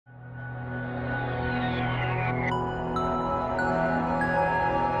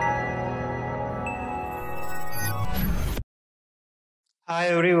Hi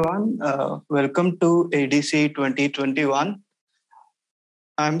everyone, welcome to ADC 2021.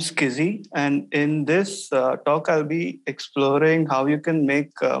 I'm Xyzzy, and in this talk, I'll be exploring how you can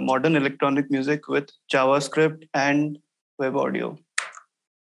make modern electronic music with JavaScript and web audio.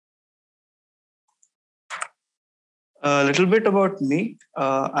 A little bit about me.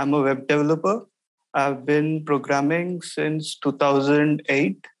 I'm a web developer. I've been programming since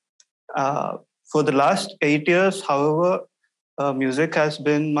 2008. For the last 8 years, however, music has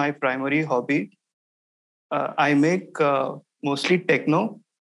been my primary hobby. I make mostly techno,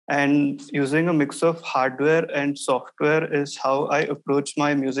 and using a mix of hardware and software is how I approach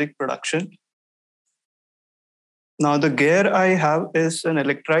my music production. Now, the gear I have is an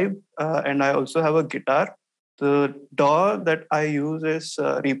electribe, and I also have a guitar. The DAW that I use is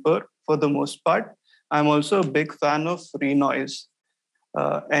Reaper for the most part. I'm also a big fan of Renoise.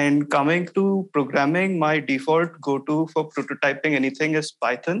 And coming to programming, my default go-to for prototyping anything is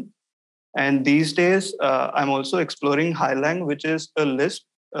Python. And these days, I'm also exploring Highlang, which is a Lisp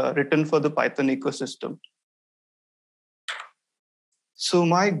written for the Python ecosystem. So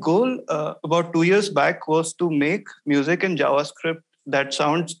my goal about 2 years back was to make music in JavaScript that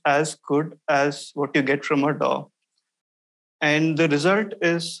sounds as good as what you get from a DAW. And the result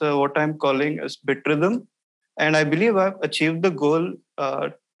is what I'm calling as bitrhythm. And I believe I've achieved the goal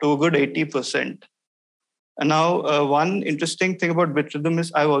to a good 80%. And now, one interesting thing about bitrhythm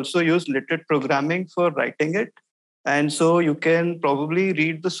is I've also used literate programming for writing it. And so you can probably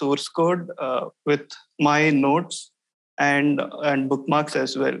read the source code with my notes and bookmarks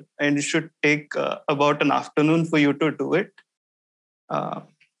as well. And it should take about an afternoon for you to do it.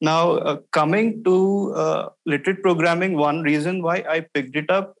 Now, coming to literate programming, one reason why I picked it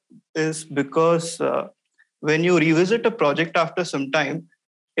up is because when you revisit a project after some time,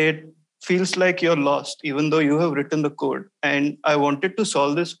 it feels like you're lost, even though you have written the code. And I wanted to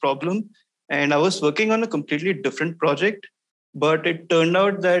solve this problem. And I was working on a completely different project, but it turned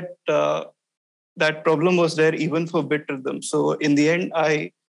out that that problem was there even for bitrhythm. So in the end,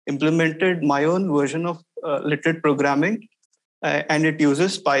 I implemented my own version of literate programming, and it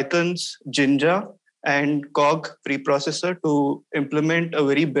uses Python's Jinja and Cog preprocessor to implement a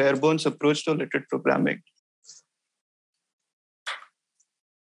very bare bones approach to literate programming.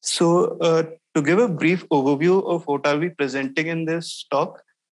 So to give a brief overview of what I'll be presenting in this talk,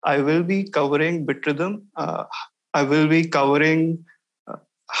 I will be covering bitrhythm. I will be covering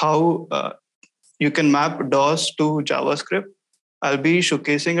how you can map DAWs to JavaScript. I'll be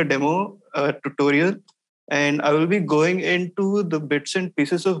showcasing a demo tutorial, and I will be going into the bits and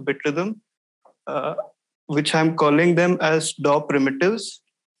pieces of bitrhythm, which I'm calling them as DAW primitives.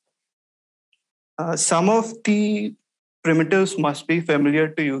 Some of the primitives must be familiar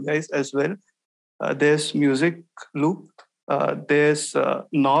to you guys as well. There's music loop, there's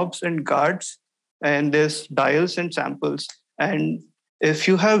knobs and guards, and there's dials and samples. And if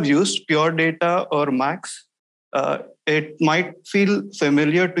you have used Pure Data or Max, it might feel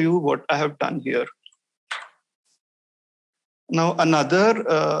familiar to you what I have done here. Now,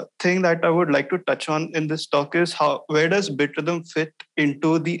 another thing that I would like to touch on in this talk is where does bitrhythm fit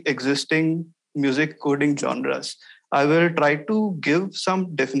into the existing music coding genres? I will try to give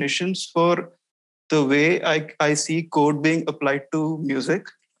some definitions for the way I see code being applied to music.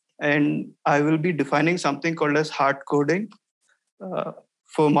 And I will be defining something called as hard coding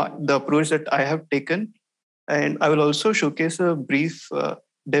for the approach that I have taken. And I will also showcase a brief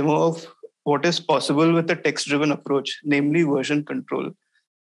demo of what is possible with a text-driven approach, namely version control.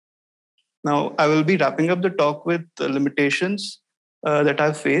 Now, I will be wrapping up the talk with the limitations that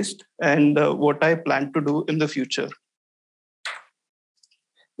I've faced and what I plan to do in the future.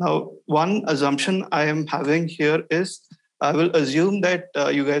 Now, one assumption I am having here is I will assume that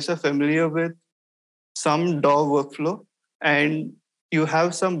you guys are familiar with some DAW workflow and you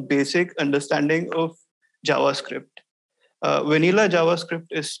have some basic understanding of JavaScript. Vanilla JavaScript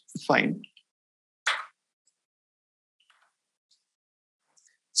is fine.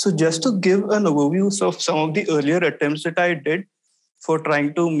 So just to give an overview of some of the earlier attempts that I did for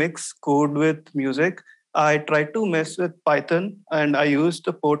trying to mix code with music, I tried to mess with Python and I used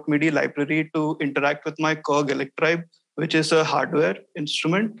the port MIDI library to interact with my Cog electribe, which is a hardware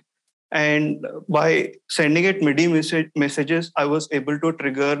instrument. And by sending it MIDI messages, I was able to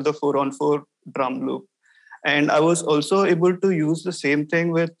trigger the 4-on-4 drum loop. And I was also able to use the same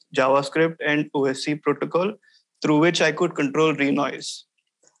thing with JavaScript and OSC protocol, through which I could control renoise.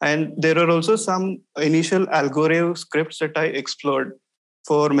 And there are also some initial Algorand scripts that I explored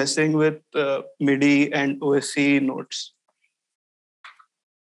for messing with MIDI and OSC nodes.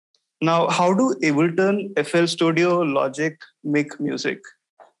 Now, how do Ableton, FL Studio, Logic make music?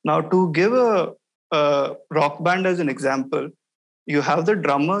 Now, to give a rock band as an example, you have the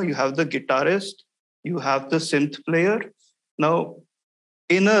drummer, you have the guitarist, you have the synth player. Now,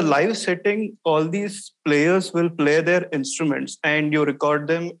 in a live setting, all these players will play their instruments and you record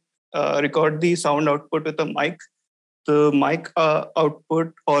them, record the sound output with a mic. The mic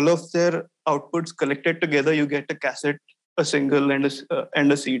output, all of their outputs collected together, you get a cassette, a single,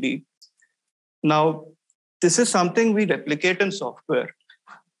 and a CD. Now, this is something we replicate in software.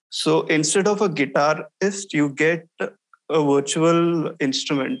 So instead of a guitarist, you get a virtual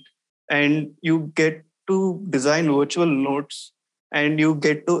instrument and you get to design virtual notes and you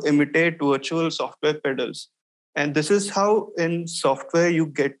get to imitate virtual software pedals. And this is how in software you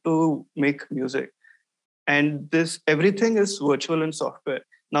get to make music. And this everything is virtual in software.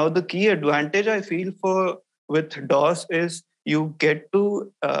 Now, the key advantage I feel for with DAWs is you get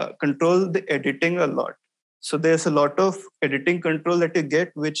to control the editing a lot. So there's a lot of editing control that you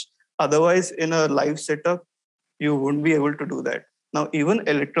get, which otherwise in a live setup, you wouldn't be able to do that. Now, even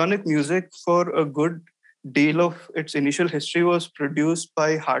electronic music for a good deal of its initial history was produced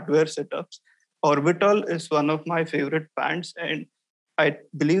by hardware setups. Orbital is one of my favorite bands, and I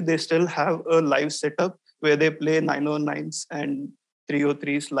believe they still have a live setup where they play 909s and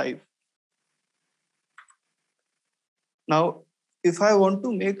 303s live. Now, if I want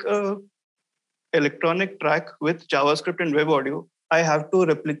to make a electronic track with JavaScript and web audio, I have to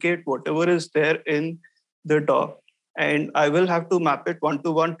replicate whatever is there in the DAW. And I will have to map it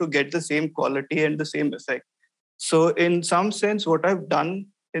one-to-one to get the same quality and the same effect. So in some sense, what I've done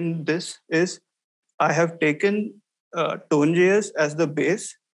in this is I have taken tone.js as the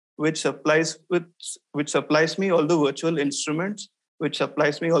base, which supplies me all the virtual instruments, which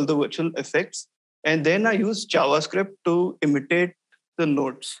supplies me all the virtual effects. And then I use JavaScript to imitate the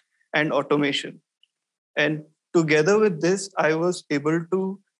notes and automation. And together with this, I was able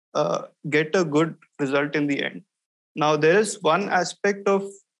to get a good result in the end. Now, there is one aspect of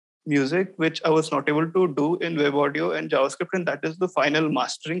music which I was not able to do in web audio and JavaScript, and that is the final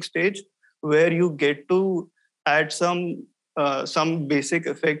mastering stage, where you get to add some basic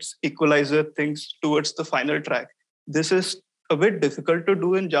effects, equalizer things towards the final track. This is a bit difficult to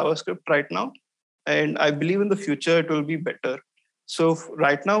do in JavaScript right now, and I believe in the future it will be better. So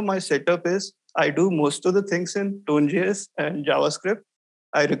right now my setup is I do most of the things in tone.js and JavaScript.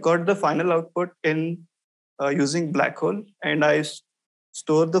 I record the final output in using Blackhole, and I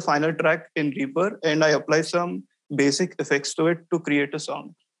store the final track in Reaper, and I apply some basic effects to it to create a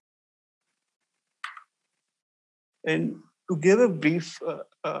song. And to give a brief,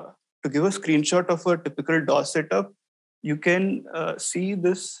 to give a screenshot of a typical DAW setup, you can see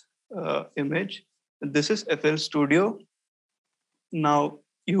this image. This is FL Studio. Now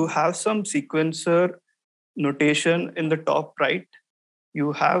you have some sequencer notation in the top right.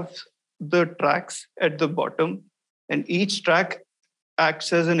 You have the tracks at the bottom, and each track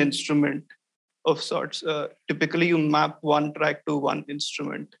acts as an instrument of sorts. Typically, you map one track to one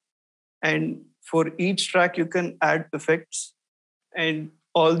instrument. And for each track, you can add effects, and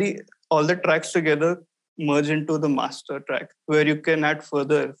all the tracks together merge into the master track, where you can add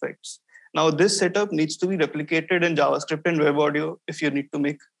further effects. Now, this setup needs to be replicated in JavaScript and web audio if you need to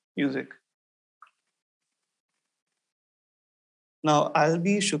make music. Now, I'll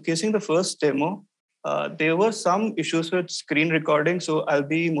be showcasing the first demo. There were some issues with screen recording, so I'll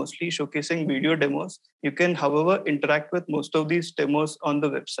be mostly showcasing video demos. You can, however, interact with most of these demos on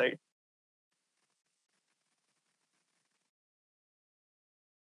the website.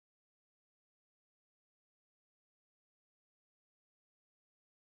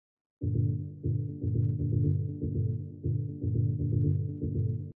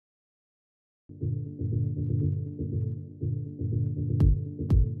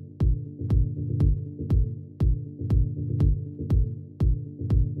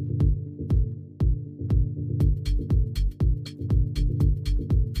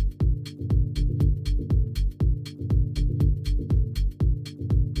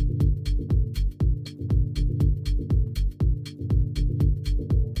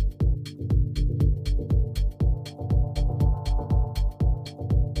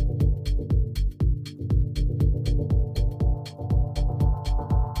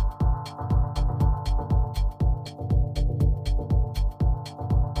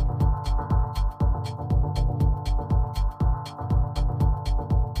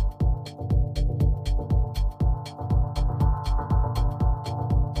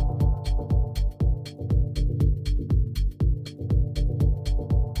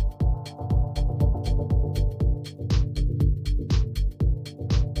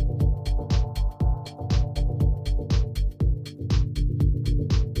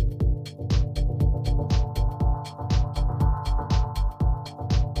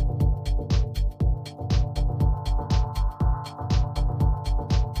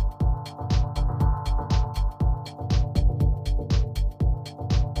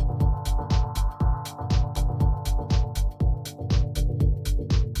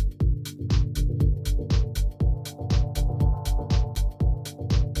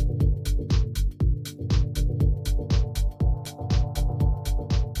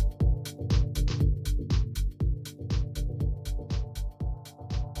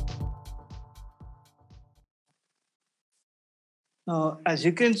 As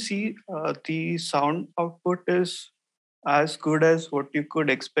you can see, the sound output is as good as what you could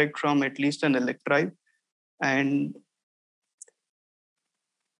expect from at least an electrive. And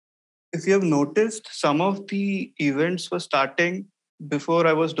if you have noticed, some of the events were starting before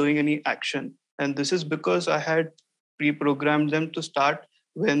I was doing any action. And this is because I had pre-programmed them to start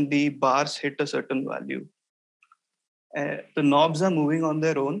when the bars hit a certain value. The knobs are moving on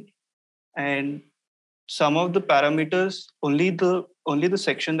their own, and some of the parameters, only the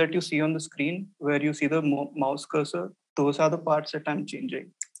section that you see on the screen where you see the mouse cursor, those are the parts that I'm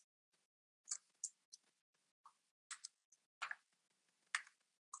changing.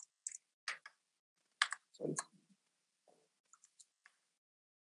 Sorry.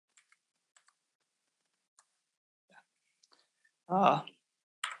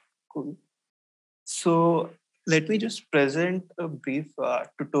 Cool. So let me just present a brief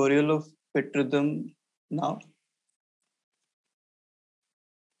tutorial of bitrhythm now.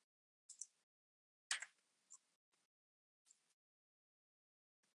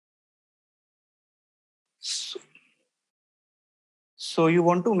 So you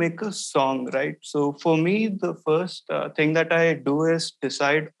want to make a song, right? So for me, the first thing that I do is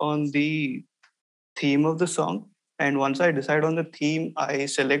decide on the theme of the song. And once I decide on the theme, I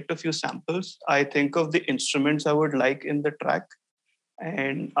select a few samples. I think of the instruments I would like in the track.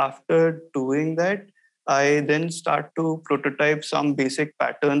 And after doing that, I then start to prototype some basic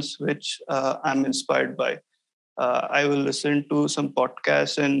patterns which I'm inspired by. I will listen to some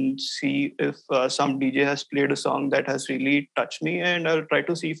podcasts and see if some DJ has played a song that has really touched me, and I'll try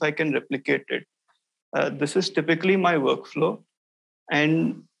to see if I can replicate it. This is typically my workflow,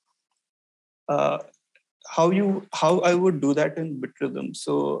 and uh, how I would do that in bitrhythm.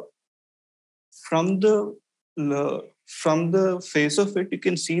 So from the face of it, you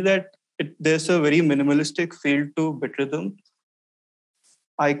can see that there's a very minimalistic feel to bitrhythm.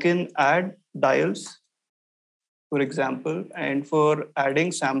 I can add dials, for example, and for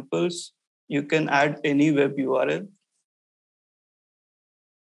adding samples, you can add any web URL.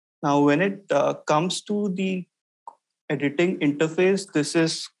 Now, when it comes to the editing interface, this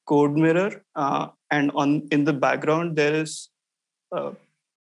is Code Mirror, and in the background there is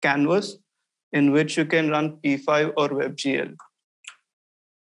Canvas, in which you can run P5 or WebGL.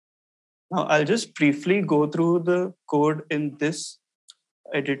 Now, I'll just briefly go through the code in this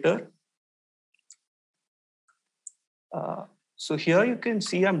editor. So here you can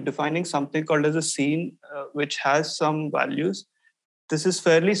see I'm defining something called as a scene, which has some values. This is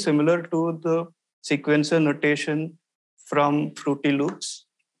fairly similar to the sequencer notation from Fruity Loops.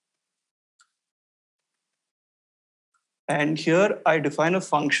 And here I define a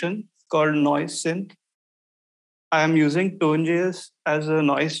function called noise synth. I am using tone.js as a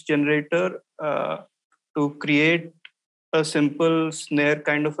noise generator to create a simple snare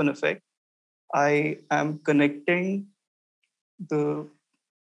kind of an effect. I am connecting the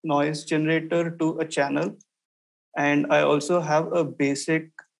noise generator to a channel, and I also have a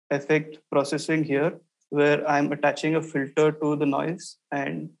basic effect processing here where I'm attaching a filter to the noise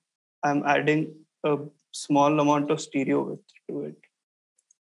and I'm adding a small amount of stereo width to it.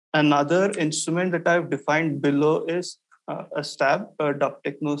 Another instrument that I've defined below is a stab, a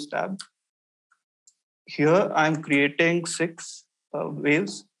techno stab. Here I'm creating 6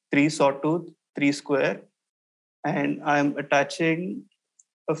 waves, 3 sawtooth, 3 square, and I'm attaching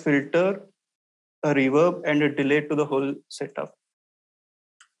a filter, a reverb, and a delay to the whole setup.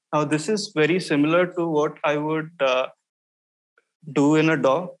 Now, this is very similar to what I would do in a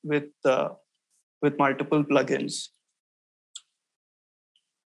DAW with multiple plugins.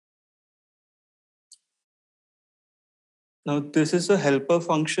 Now, this is a helper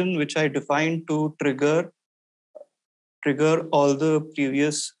function which I defined to trigger all the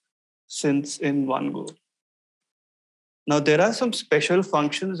previous synths in one go. Now, there are some special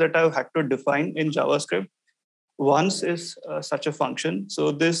functions that I've had to define in JavaScript. Once is such a function.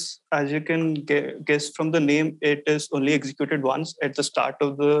 So this, as you can guess from the name, it is only executed once at the start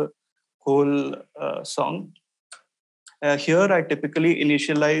of the whole song. Here, I typically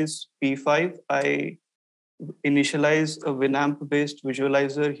initialize P5. I initialize a Winamp-based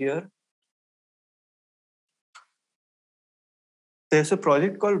visualizer here. There's a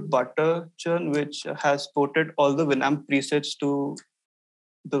project called Butterchurn, which has ported all the Winamp presets to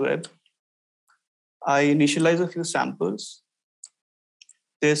the web. I initialize a few samples.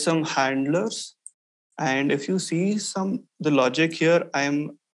 There's some handlers. And if you see the logic here,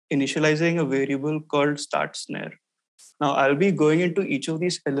 I'm initializing a variable called start snare. Now I'll be going into each of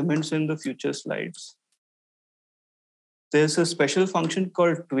these elements in the future slides. There's a special function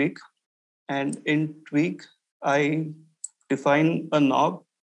called tweak. And in tweak, I define a knob,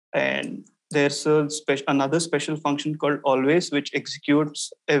 and there's another special function called always, which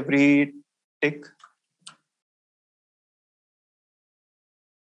executes every tick.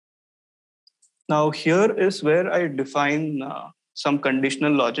 Now here is where I define some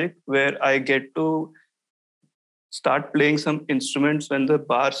conditional logic where I get to start playing some instruments when the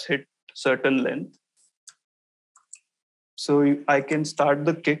bars hit certain length. So I can start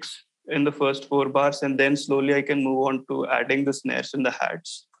the kicks in the first 4 bars, and then slowly I can move on to adding the snares and the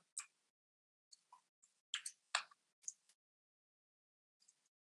hats.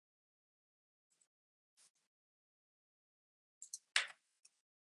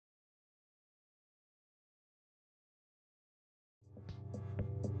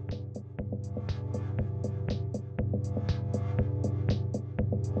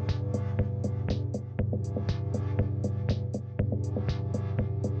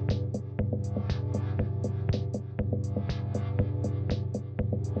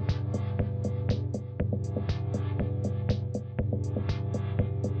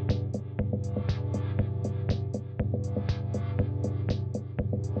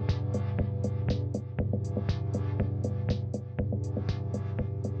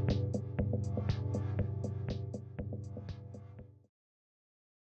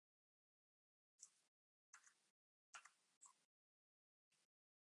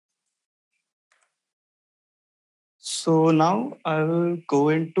 So now I will go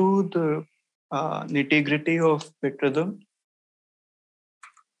into the nitty-gritty of bitrhythm.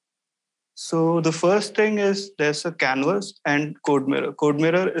 So the first thing is there's a canvas and code mirror. Code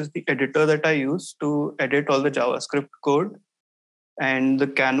mirror is the editor that I use to edit all the JavaScript code. And the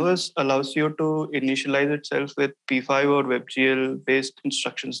canvas allows you to initialize itself with P5 or WebGL based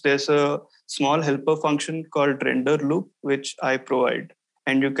instructions. There's a small helper function called render loop, which I provide.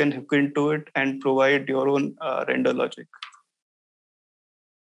 And you can hook into it and provide your own render logic.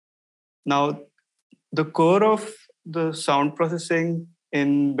 Now, the core of the sound processing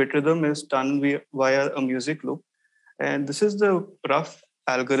in bitrhythm is done via a music loop. And this is the rough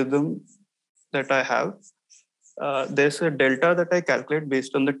algorithm that I have. There's a delta that I calculate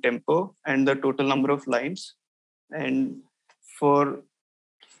based on the tempo and the total number of lines. And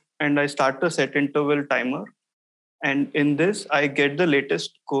I start a set interval timer. And in this, I get the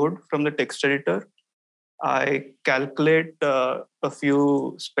latest code from the text editor. I calculate a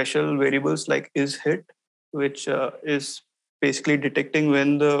few special variables like isHit, which is basically detecting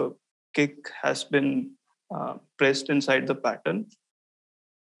when the kick has been pressed inside the pattern.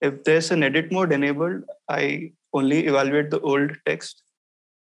 If there's an edit mode enabled, I only evaluate the old text.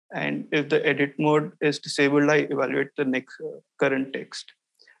 And if the edit mode is disabled, I evaluate the next current text.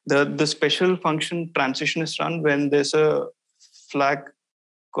 The special function transition is run when there's a flag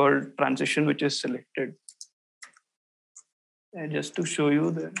called transition, which is selected. And just to show you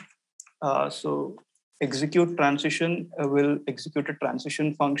that, so execute transition will execute a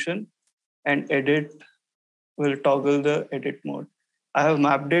transition function, and edit will toggle the edit mode. I have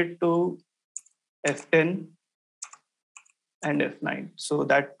mapped it to F10 and F9. So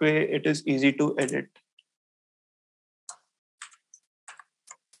that way it is easy to edit.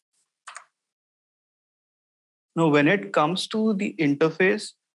 Now, when it comes to the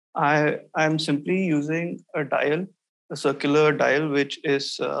interface, I'm simply using a dial, a circular dial, which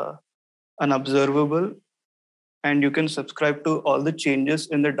is unobservable, and you can subscribe to all the changes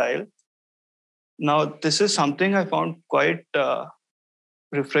in the dial. Now, this is something I found quite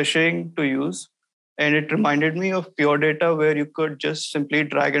refreshing to use. And it reminded me of pure data, where you could just simply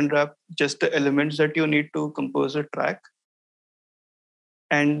drag and drop just the elements that you need to compose a track.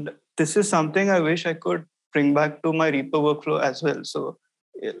 And this is something I wish I could bring back to my Reaper workflow as well. So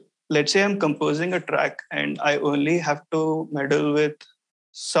let's say I'm composing a track and I only have to meddle with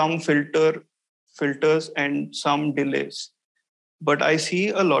some filters and some delays. But I see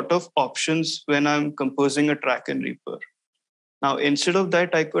a lot of options when I'm composing a track in Reaper. Now, instead of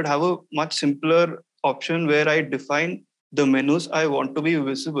that, I could have a much simpler option where I define the menus I want to be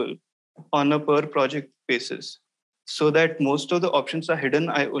visible on a per project basis, so that most of the options are hidden.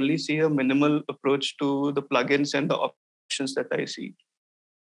 I only see a minimal approach to the plugins and the options that I see.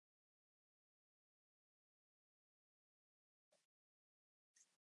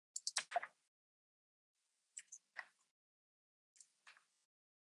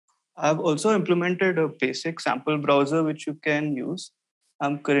 I've also implemented a basic sample browser, which you can use.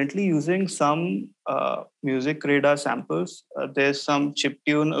 I'm currently using some music radar samples. There's some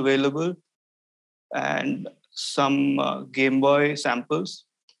chiptune available and some Game Boy samples.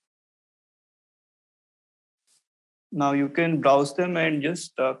 Now you can browse them and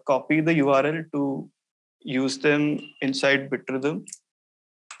just copy the URL to use them inside bitrhythm.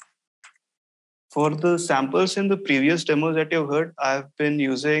 For the samples in the previous demos that you've heard, I've been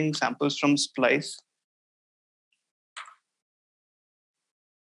using samples from Splice.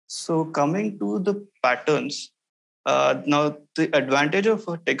 So coming to the patterns, now the advantage of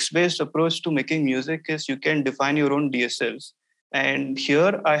a text-based approach to making music is you can define your own DSLs. And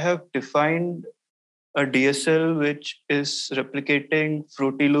here I have defined a DSL which is replicating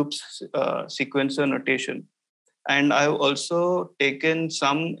Fruity Loops sequencer notation. And I've also taken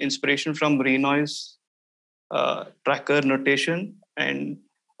some inspiration from Renoise tracker notation, and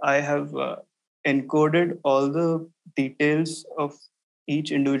I have encoded all the details of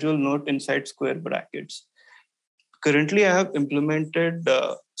each individual note inside square brackets. Currently, I have implemented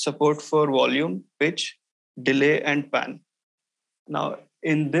support for volume, pitch, delay, and pan. Now,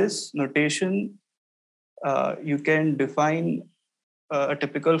 in this notation, you can define a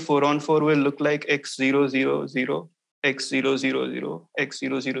typical 4-on-4 will look like x000, x000,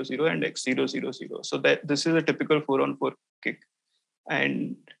 x000, and x000. So that this is a typical 4-on-4 kick.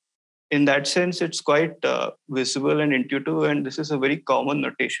 And in that sense, it's quite visible and intuitive, and this is a very common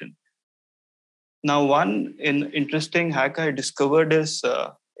notation. Now, one interesting hack I discovered is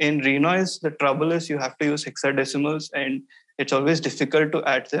in Renoise, the trouble is you have to use hexadecimals, and it's always difficult to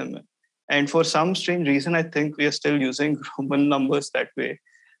add them. And for some strange reason, I think we are still using Roman numbers that way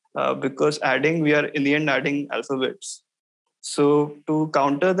because we are in the end adding alphabets. So to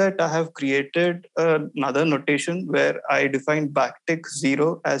counter that, I have created another notation where I define backtick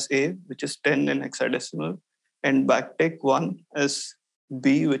 0 as A, which is 10 in hexadecimal, and backtick 1 as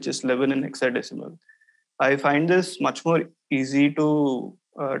B, which is 11 in hexadecimal. I find this much more easy to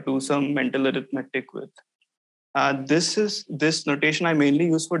do some mental arithmetic with. This notation I mainly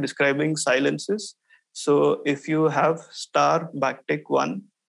use for describing silences. So if you have star backtick 1,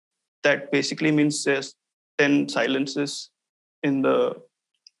 that basically means there's 10 silences in the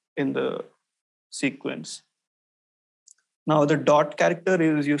sequence. Now the dot character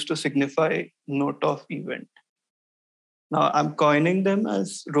is used to signify note of event. Now I'm coining them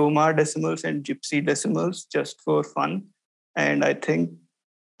as Roma decimals and Gypsy decimals just for fun. And I think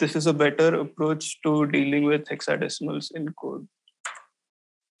this is a better approach to dealing with hexadecimals in code.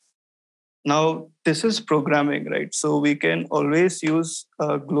 Now, this is programming, right? So we can always use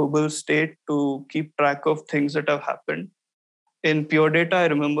a global state to keep track of things that have happened. In pure data, I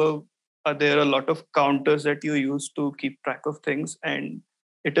remember there are a lot of counters that you use to keep track of things. And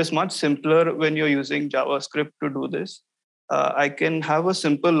it is much simpler when you're using JavaScript to do this. I can have a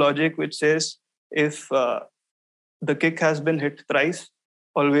simple logic which says if the kick has been hit thrice,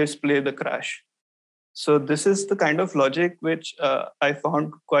 always play the crash. So this is the kind of logic which I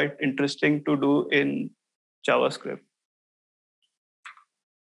found quite interesting to do in JavaScript.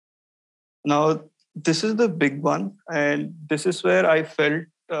 Now, this is the big one. And this is where I felt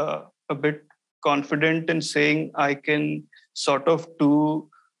a bit confident in saying I can sort of do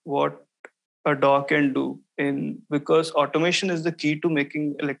what a DAW can do because automation is the key to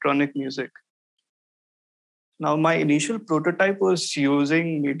making electronic music. Now, my initial prototype was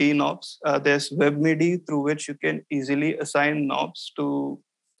using MIDI knobs. There's web MIDI through which you can easily assign knobs to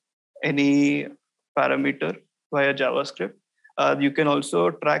any parameter via JavaScript. You can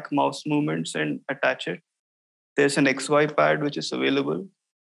also track mouse movements and attach it. There's an XY pad which is available.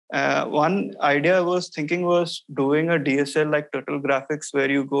 One idea I was thinking was doing a DSL like Turtle Graphics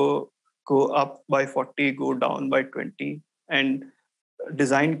where you go up by 40, go down by 20, and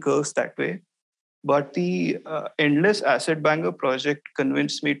design curves that way. But the Endless Asset Banger project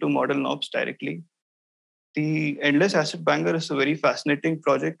convinced me to model knobs directly. The Endless Asset Banger is a very fascinating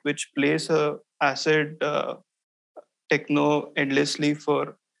project which plays a acid techno endlessly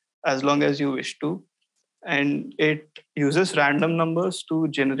for as long as you wish to. And it uses random numbers to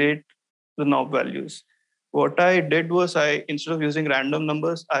generate the knob values. What I did was instead of using random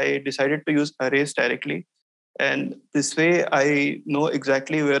numbers, I decided to use arrays directly. And this way I know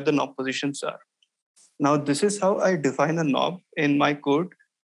exactly where the knob positions are. Now, this is how I define a knob in my code.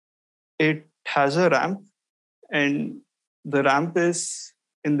 It has a ramp, and the ramp is,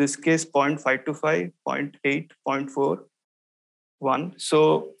 in this case, 0.525, 0.8, 0.4, 1.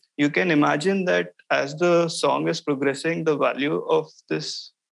 So you can imagine that as the song is progressing, the value of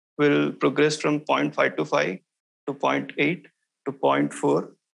this will progress from 0.525 to 0.8 to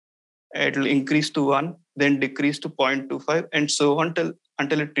 0.4. It will increase to 1, then decrease to 0.25, and so on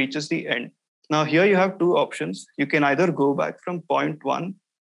until it reaches the end. Now, here you have two options. You can either go back from 0.1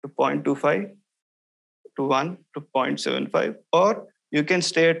 to 0.25 to 1 to 0.75, or you can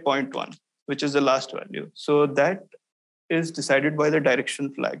stay at 0.1, which is the last value. So that is decided by the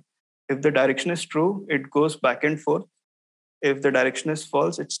direction flag. If the direction is true, it goes back and forth. If the direction is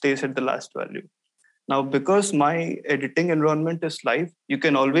false, it stays at the last value. Now, because my editing environment is live, you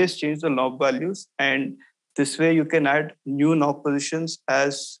can always change the knob values. And this way you can add new knob positions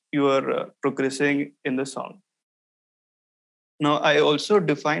as you are progressing in the song. Now, I also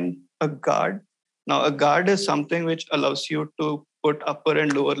defined a guard. Now, a guard is something which allows you to put upper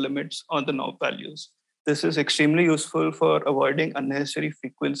and lower limits on the knob values. This is extremely useful for avoiding unnecessary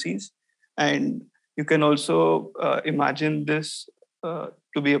frequencies. And you can also imagine this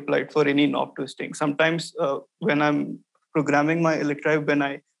to be applied for any knob twisting. Sometimes when I'm programming my electrive, when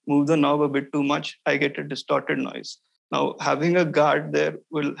I move the knob a bit too much, I get a distorted noise. Now, having a guard there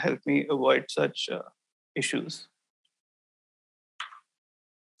will help me avoid such issues.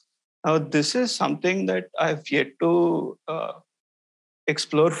 Now, this is something that I've yet to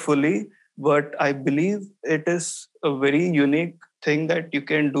explore fully, but I believe it is a very unique thing that you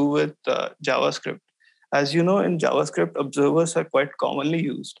can do with JavaScript. As you know, in JavaScript, observers are quite commonly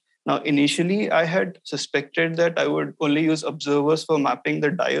used. Now, initially, I had suspected that I would only use observers for mapping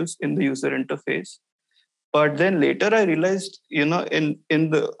the dials in the user interface. But then later I realized,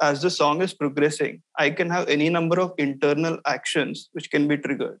 as the song is progressing, I can have any number of internal actions which can be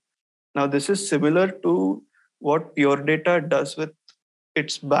triggered. Now, this is similar to what Pure Data does with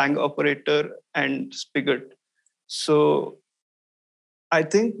its bang operator and spigot. So I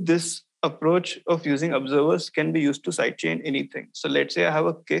think this approach of using observers can be used to sidechain anything. So let's say I have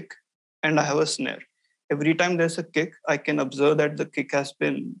a kick and I have a snare. Every time there's a kick, I can observe that the kick has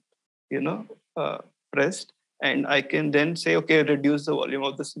been, pressed, and I can then say, okay, reduce the volume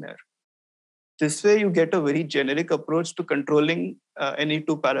of the snare. This way, you get a very generic approach to controlling any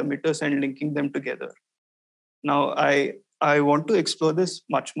two parameters and linking them together. Now, I want to explore this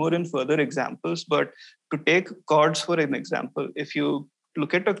much more in further examples, but to take chords for an example, if you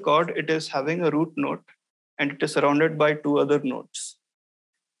look at a chord, it is having a root note and it is surrounded by two other notes.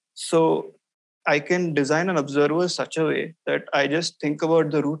 So I can design an observer such a way that I just think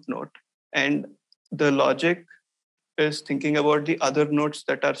about the root note and the logic is thinking about the other notes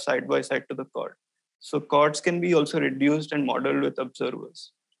that are side by side to the chord. So chords can be also reduced and modeled with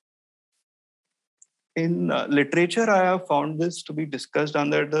observers. In literature, I have found this to be discussed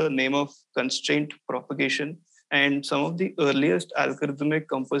under the name of constraint propagation. And some of the earliest algorithmic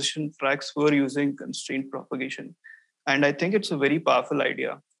composition tracks were using constraint propagation. And I think it's a very powerful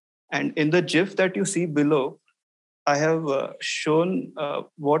idea. And in the GIF that you see below, I have shown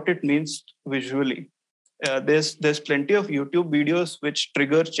what it means visually. There's plenty of YouTube videos which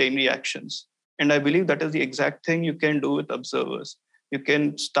trigger chain reactions. And I believe that is the exact thing you can do with observers. You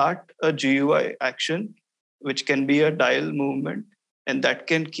can start a GUI action, which can be a dial movement, and that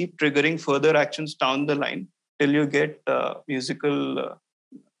can keep triggering further actions down the line till you get musical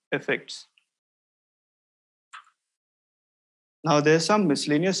effects. Now, there's some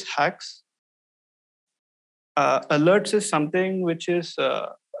miscellaneous hacks. Alerts is something which is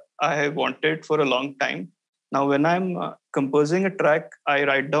I have wanted for a long time. Now, when I'm composing a track, I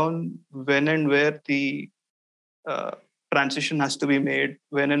write down when and where the transition has to be made,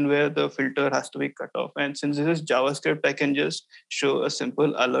 when and where the filter has to be cut off. And since this is JavaScript, I can just show a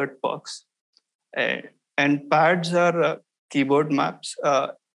simple alert box. And pads are keyboard maps.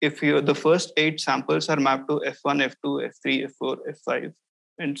 If the first 8 samples are mapped to F1, F2, F3, F4, F5,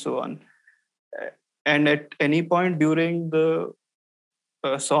 and so on. And at any point during the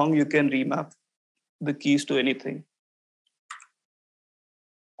song, you can remap the keys to anything.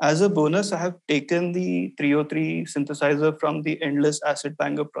 As a bonus, I have taken the 303 synthesizer from the Endless Acid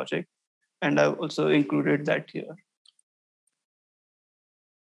Banger project, and I've also included that here.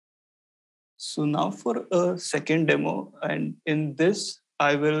 So now for a second demo, and in this,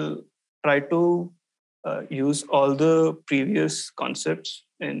 I will try to use all the previous concepts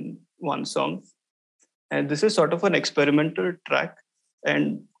in one song. And this is sort of an experimental track.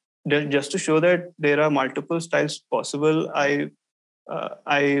 And just to show that there are multiple styles possible,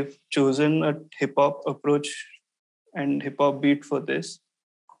 I've chosen a hip hop approach and hip hop beat for this.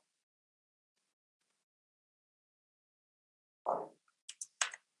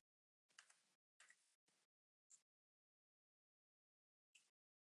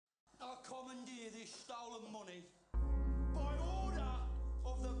 I commandeer this stolen money by order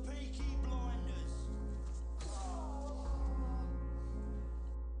of the Peaky Blinders.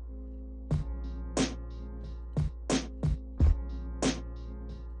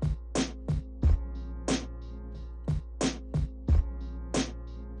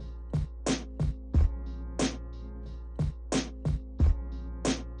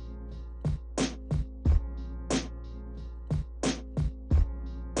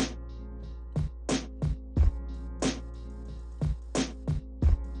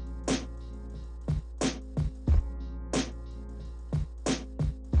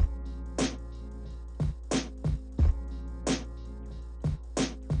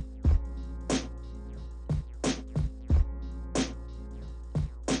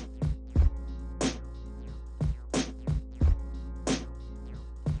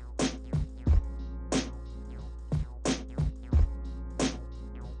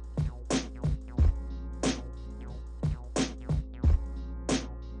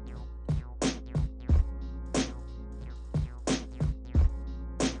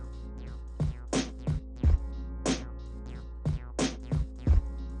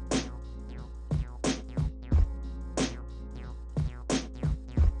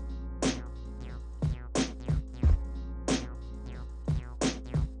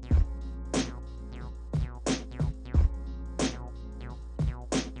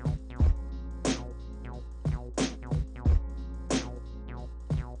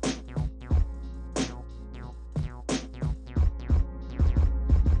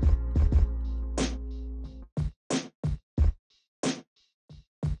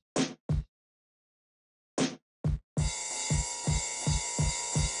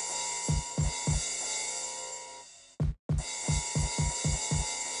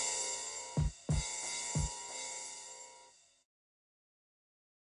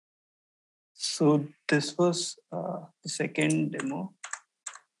 So this was the second demo.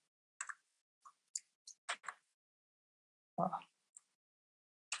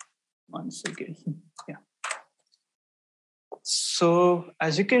 One second. Yeah. So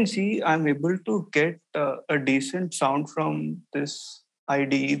as you can see, I'm able to get a decent sound from this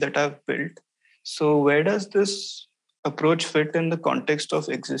IDE that I've built. So where does this approach fit in the context of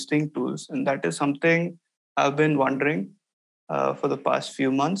existing tools? And that is something I've been wondering for the past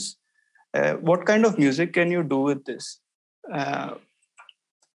few months. What kind of music can you do with this? Uh,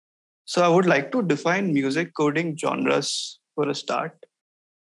 so I would like to define music coding genres for a start.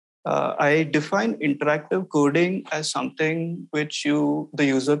 I define interactive coding as something which the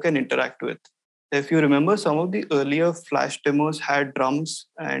user can interact with. If you remember, some of the earlier Flash demos had drums,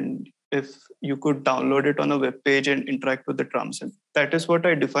 and if you could download it on a web page and interact with the drums, and that is what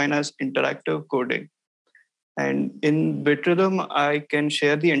I define as interactive coding. And in bitrhythm, I can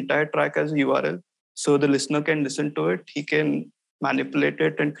share the entire track as a URL, so the listener can listen to it. He can manipulate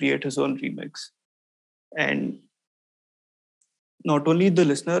it and create his own remix. And not only the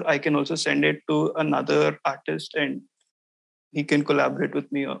listener, I can also send it to another artist and he can collaborate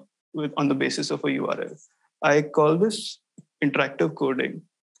with me on the basis of a URL. I call this interactive coding.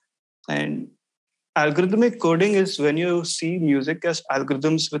 And algorithmic coding is when you see music as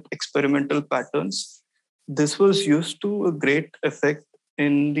algorithms with experimental patterns. This was used to a great effect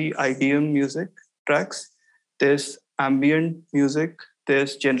in the IDM music tracks. There's ambient music,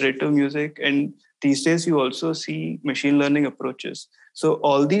 there's generative music, and these days you also see machine learning approaches. So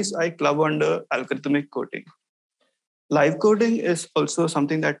all these I club under algorithmic coding. Live coding is also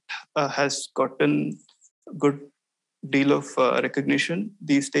something that has gotten a good deal of recognition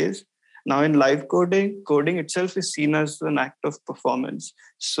these days. Now in live coding, coding itself is seen as an act of performance.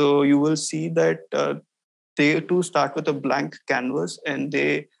 So you will see that they too start with a blank canvas and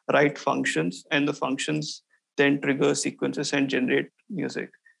they write functions, and the functions then trigger sequences and generate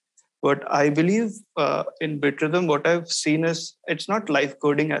music. But I believe in bitrhythm, what I've seen is it's not live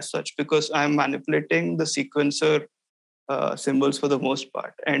coding as such, because I'm manipulating the sequencer symbols for the most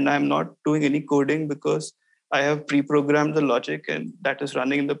part. And I'm not doing any coding because I have pre-programmed the logic and that is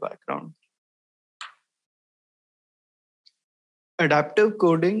running in the background. Adaptive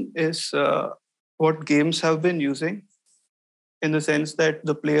coding is what games have been using, in the sense that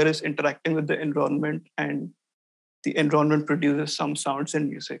the player is interacting with the environment and the environment produces some sounds and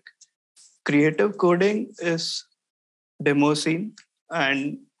music. Creative coding is demo scene,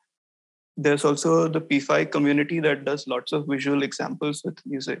 and there's also the P5 community that does lots of visual examples with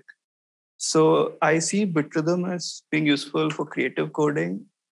music. So I see bitrhythm as being useful for creative coding,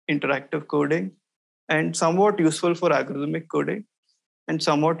 interactive coding, and somewhat useful for algorithmic coding, and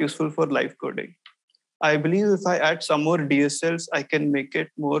somewhat useful for live coding. I believe if I add some more DSLs, I can make it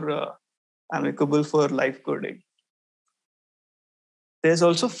more amicable for live coding. There's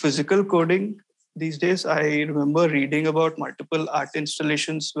also physical coding. These days, I remember reading about multiple art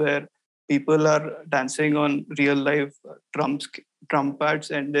installations where people are dancing on real live drum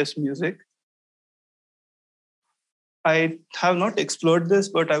pads, and there's music. I have not explored this,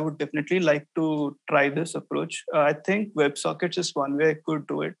 but I would definitely like to try this approach. I think WebSockets is one way I could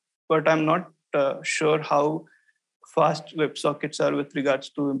do it, but I'm not sure how fast WebSockets are with regards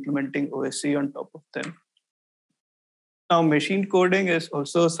to implementing OSC on top of them. Now, machine coding is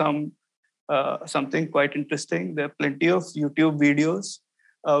also something quite interesting. There are plenty of YouTube videos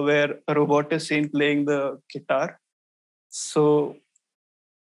where a robot is seen playing the guitar. So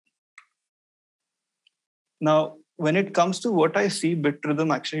now, when it comes to what I see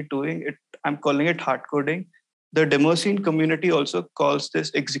bitrhythm actually doing, I'm calling it hard coding. The demo scene community also calls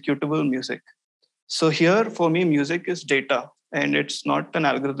this executable music. So here, for me, music is data, and it's not an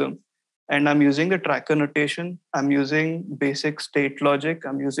algorithm. And I'm using the tracker notation. I'm using basic state logic.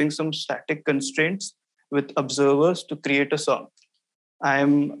 I'm using some static constraints with observers to create a song.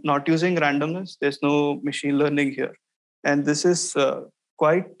 I'm not using randomness. There's no machine learning here. And this is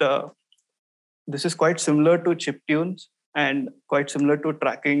quite similar to chiptunes and quite similar to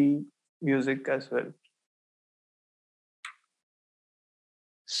tracking music as well.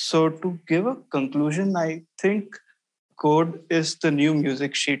 So to give a conclusion, I think code is the new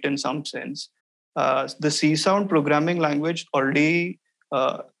music sheet in some sense. The C sound programming language already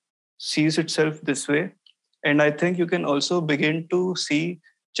sees itself this way. And I think you can also begin to see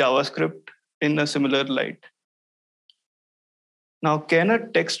JavaScript in a similar light. Now, can a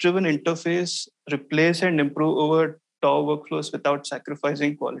text-driven interface replace and improve over DAW workflows without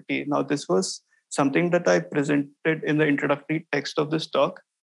sacrificing quality? Now, this was something that I presented in the introductory text of this talk.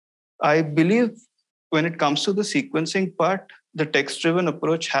 I believe when it comes to the sequencing part, the text-driven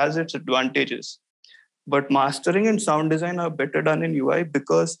approach has its advantages. But mastering and sound design are better done in UI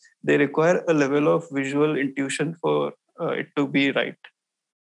because they require a level of visual intuition for it to be right.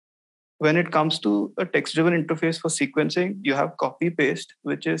 When it comes to a text-driven interface for sequencing, you have copy-paste,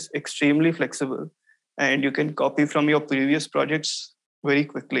 which is extremely flexible, and you can copy from your previous projects very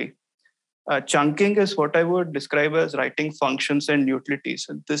quickly. Chunking is what I would describe as writing functions and utilities.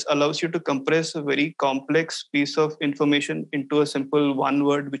 And this allows you to compress a very complex piece of information into a simple one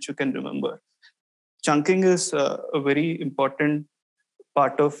word which you can remember. Chunking is a very important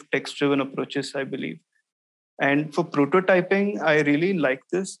part of text-driven approaches, I believe. And for prototyping, I really like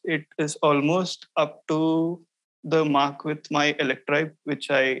this. It is almost up to the mark with my Electribe, which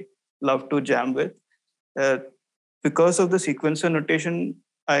I love to jam with. Uh, because of the sequencer notation,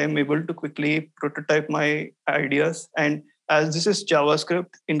 I am able to quickly prototype my ideas. And as this is JavaScript,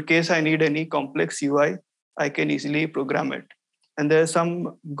 in case I need any complex UI, I can easily program it. And there are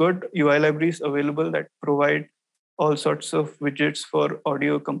some good UI libraries available that provide all sorts of widgets for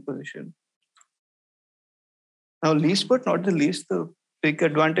audio composition. Now, least but not the least, the big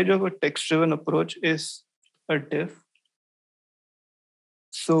advantage of a text-driven approach is a diff.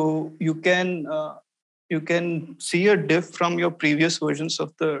 So you can see a diff from your previous versions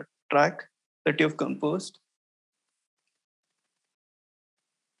of the track that you've composed.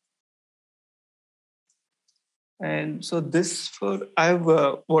 And so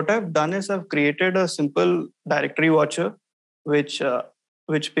what I've done is I've created a simple directory watcher, which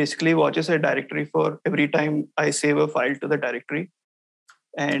basically watches a directory for every time I save a file to the directory.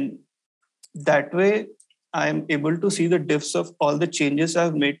 And that way I'm able to see the diffs of all the changes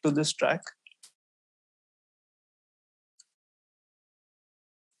I've made to this track.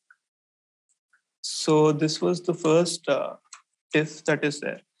 So this was the first diff that is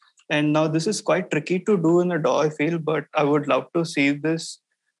there. And now this is quite tricky to do in a DAW, I feel, but I would love to see this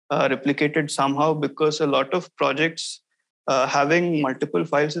replicated somehow, because a lot of projects having multiple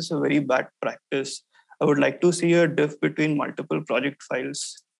files is a very bad practice. I would like to see a diff between multiple project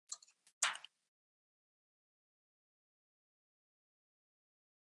files.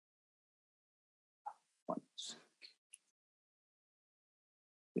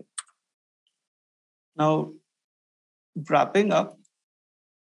 Now, wrapping up,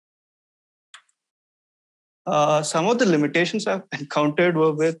 some of the limitations I've encountered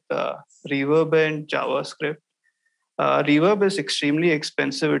were with Reverb and JavaScript. Reverb is extremely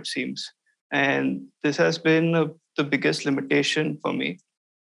expensive, it seems. And this has been the biggest limitation for me.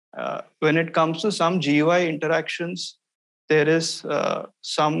 When it comes to some GUI interactions, there is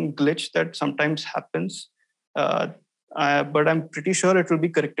some glitch that sometimes happens. But I'm pretty sure it will be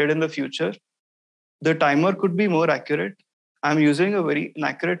corrected in the future. The timer could be more accurate. I'm using a very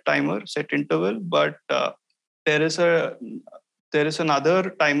inaccurate timer set interval, but there is another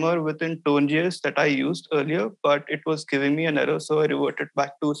timer within tone.js that I used earlier, but it was giving me an error, so I reverted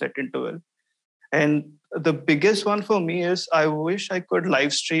back to set interval. And the biggest one for me is I wish I could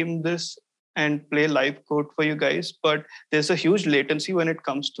live stream this and play live code for you guys, but there's a huge latency when it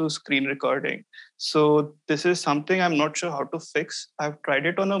comes to screen recording. So this is something I'm not sure how to fix. I've tried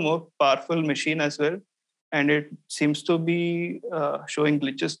it on a more powerful machine as well, and it seems to be showing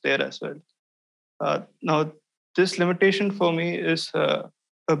glitches there as well. Now, this limitation for me is a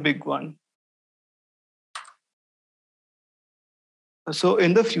big one. So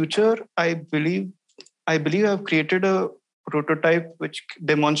in the future, I believe I've created a prototype which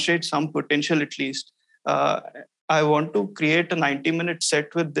demonstrates some potential at least. I want to create a 90-minute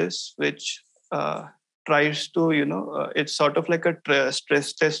set with this, which tries to, it's sort of like a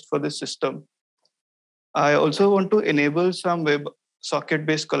stress test for the system. I also want to enable some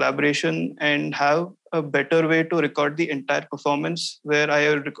WebSocket-based collaboration and have a better way to record the entire performance where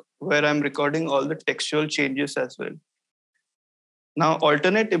I'm recording all the textual changes as well. Now,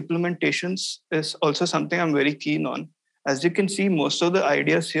 alternate implementations is also something I'm very keen on. As you can see, most of the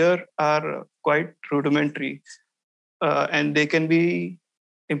ideas here are quite rudimentary, and they can be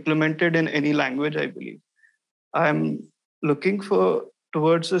implemented in any language, I believe. I'm looking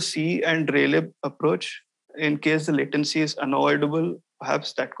towards a C and Raylib approach. In case the latency is unavoidable,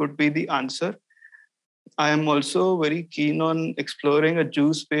 perhaps that could be the answer. I am also very keen on exploring a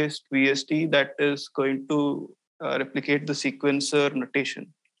juice-based VST that is going to replicate the sequencer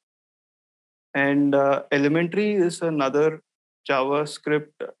notation. And Elementary is another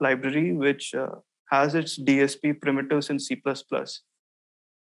JavaScript library which has its DSP primitives in C++.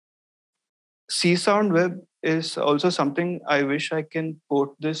 C Sound Web is also something I wish I can port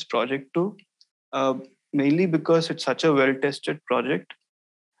this project to, mainly because it's such a well-tested project.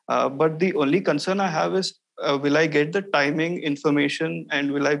 But the only concern I have is will I get the timing information,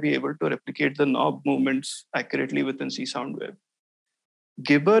 and will I be able to replicate the knob movements accurately within C Sound Web?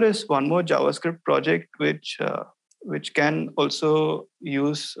 Gibber is one more JavaScript project which can also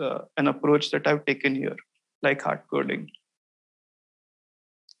use an approach that I've taken here, like hard coding.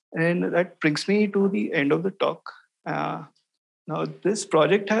 And that brings me to the end of the talk. Now, this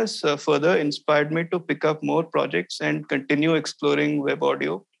project has further inspired me to pick up more projects and continue exploring web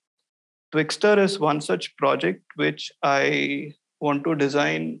audio. Twixter is one such project which I want to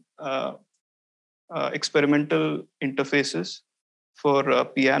design experimental interfaces for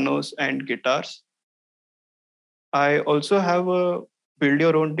pianos and guitars. I also have a build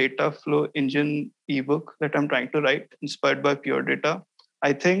your own data flow engine ebook that I'm trying to write, inspired by Pure Data.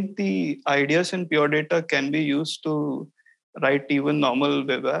 I think the ideas in Pure Data can be used to write even normal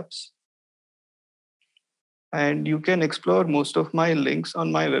web apps. And you can explore most of my links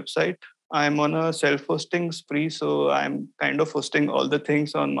on my website. I'm on a self-hosting spree, so I'm kind of hosting all the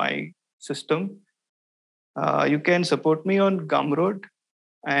things on my system. You can support me on Gumroad.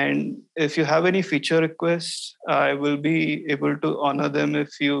 And if you have any feature requests, I will be able to honor them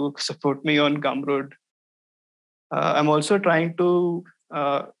if you support me on Gumroad. I'm also trying to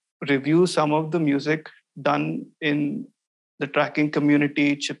review some of the music done in the tracking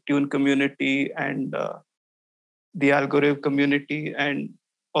community, chiptune community, and the algorithm community, and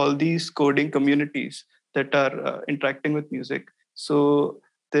all these coding communities that are interacting with music. So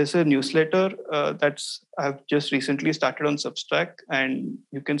there's a newsletter I've just recently started on Substack, and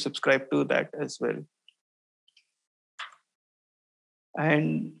you can subscribe to that as well.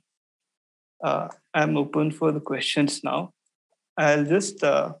 And I'm open for the questions now. I'll just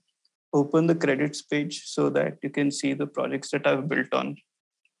open the credits page so that you can see the projects that I've built on.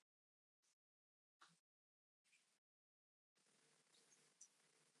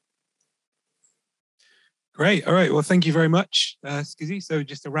 Great. All right. Well, thank you very much, Xyzzy. So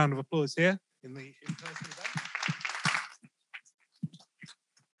just a round of applause here in the in-person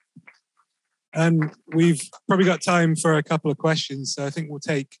event. We've probably got time for a couple of questions. So I think we'll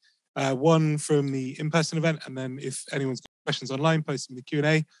take one from the in-person event, and then if anyone's got questions online, post them in the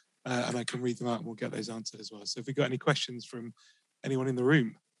Q&A, and I can read them out and we'll get those answered as well. So if we've got any questions from anyone in the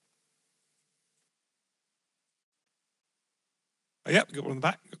room. Oh, yeah, we've got one in the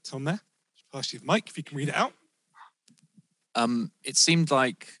back. We've got Tom there. Pass you the mic if you can read it out. It seemed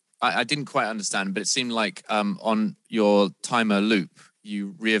like, I didn't quite understand, but it seemed like on your timer loop,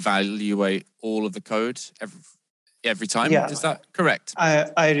 you reevaluate all of the code every time. Yeah. Is that correct? I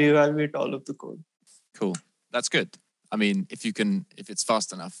reevaluate all of the code. Cool. That's good. I mean, if it's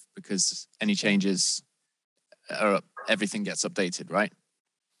fast enough, because any changes, everything gets updated, right?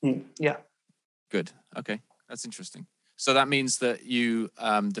 Yeah. Good. Okay. That's interesting. So that means that you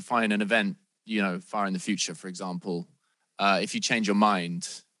define an event, far in the future, for example. If you change your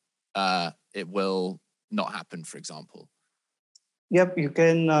mind, it will not happen, for example. Yep, you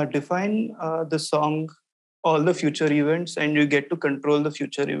can define the song, all the future events, and you get to control the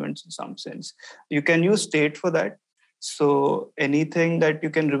future events in some sense. You can use state for that. So anything that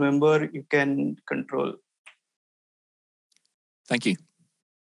you can remember, you can control. Thank you.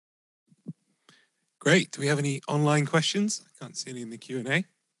 Great. Do we have any online questions? I can't see any in the Q&A.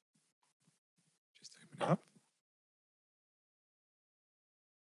 Just open it up.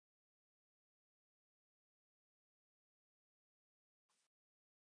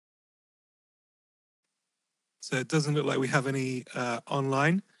 So it doesn't look like we have any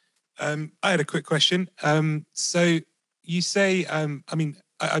online. I had a quick question. So you say, I'm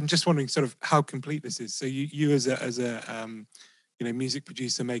just wondering sort of how complete this is. So you as a music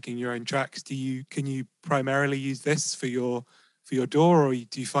producer making your own tracks, can you primarily use this for your DAW, or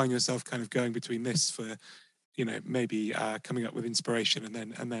do you find yourself kind of going between this for maybe coming up with inspiration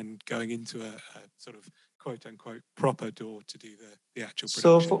and then going into a sort of quote unquote proper DAW to do the actual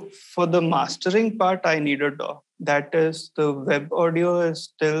production? So for the mastering part, I need a DAW. That is, the web audio is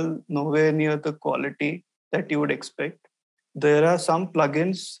still nowhere near the quality that you would expect. There are some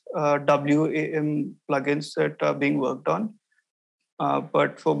plugins, WAM plugins that are being worked on.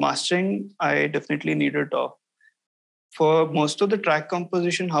 But for mastering, I definitely need a DAW. For most of the track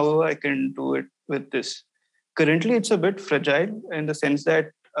composition, however, I can do it with this. Currently, it's a bit fragile in the sense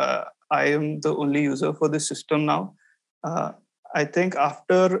that I am the only user for this system now. I think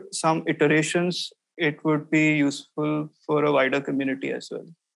after some iterations, it would be useful for a wider community as well.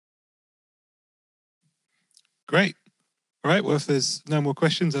 Great. All right. Well, if there's no more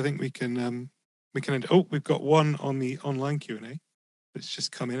questions, I think we can end. Oh, we've got one on the online Q&A. It's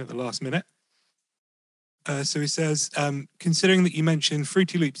just come in at the last minute. So he says, considering that you mentioned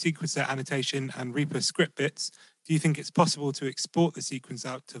Fruity Loop sequencer annotation and Reaper script bits, do you think it's possible to export the sequence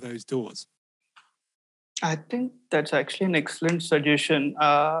out to those DAWs? I think that's actually an excellent suggestion.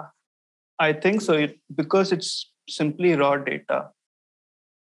 I think so, because it's simply raw data.